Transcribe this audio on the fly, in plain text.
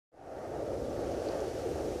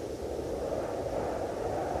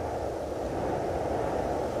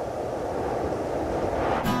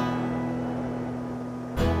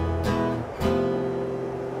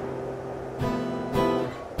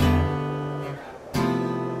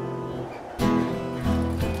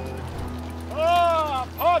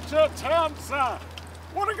Pancho Tamsa!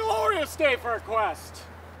 What a glorious day for a quest!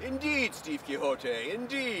 Indeed, Steve Quixote,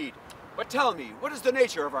 indeed. But tell me, what is the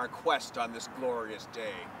nature of our quest on this glorious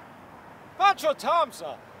day? Pancho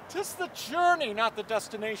Tamsa, 'tis the journey, not the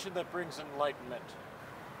destination, that brings enlightenment.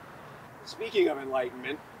 Speaking of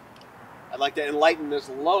enlightenment, I'd like to enlighten this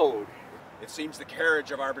load. It seems the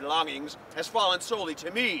carriage of our belongings has fallen solely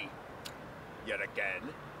to me. Yet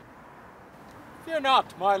again. Fear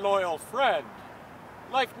not, my loyal friend.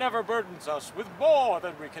 Life never burdens us with more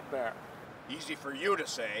than we can bear. Easy for you to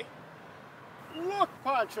say. Look,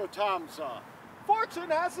 Pancho Tamsa, fortune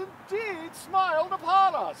has indeed smiled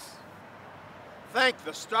upon us. Thank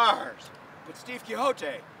the stars. But Steve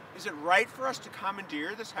Quixote, is it right for us to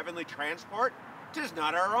commandeer this heavenly transport? 'Tis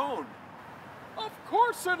not our own. Of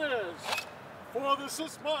course it is. For this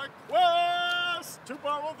is my quest, to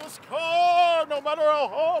borrow this car, no matter how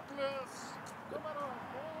hopeless. No matter how hopeless.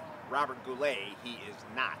 Robert Goulet, he is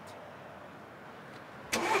not.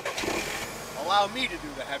 Allow me to do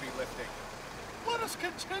the heavy lifting. Let us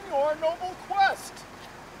continue our noble quest.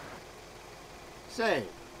 Say,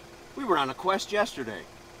 we were on a quest yesterday.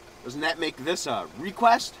 Doesn't that make this a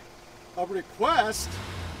request? A request?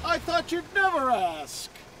 I thought you'd never ask.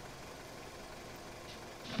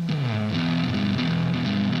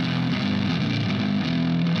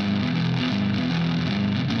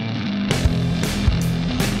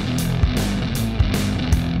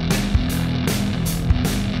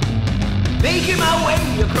 Making my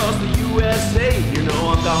way across the USA, you know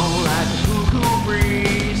I'm gone like a cuckoo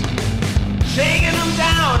breeze. Shaking them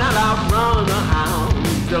down, I'll outrun the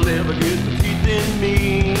hounds. They'll never get the teeth in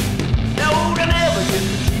me. No, they'll never get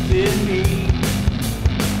the teeth in me.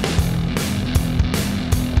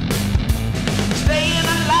 Staying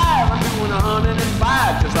alive, I'm doing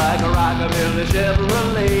 105, just like a rockabilly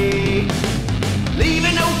Chevrolet.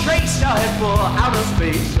 Leaving no trace, I'll head for outer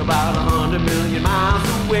space, about 100 million miles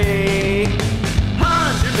away.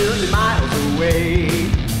 100 million miles away.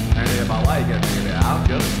 And if I like it, baby, I'll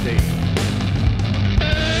just stay.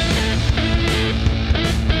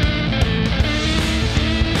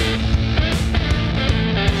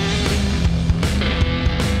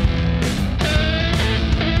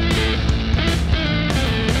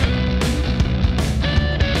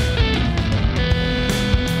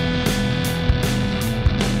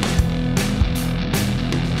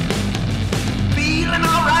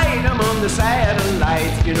 The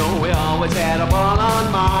satellites, you know we always had a ball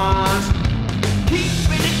on Mars.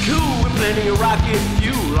 Keeping it cool with plenty of rocket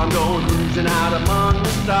fuel. I'm going cruising out among the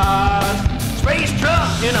stars. Space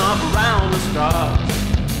trucking up around the stars.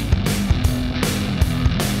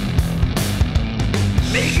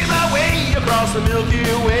 Making my way across the Milky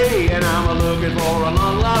Way, and I'm looking for a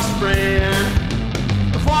long lost friend.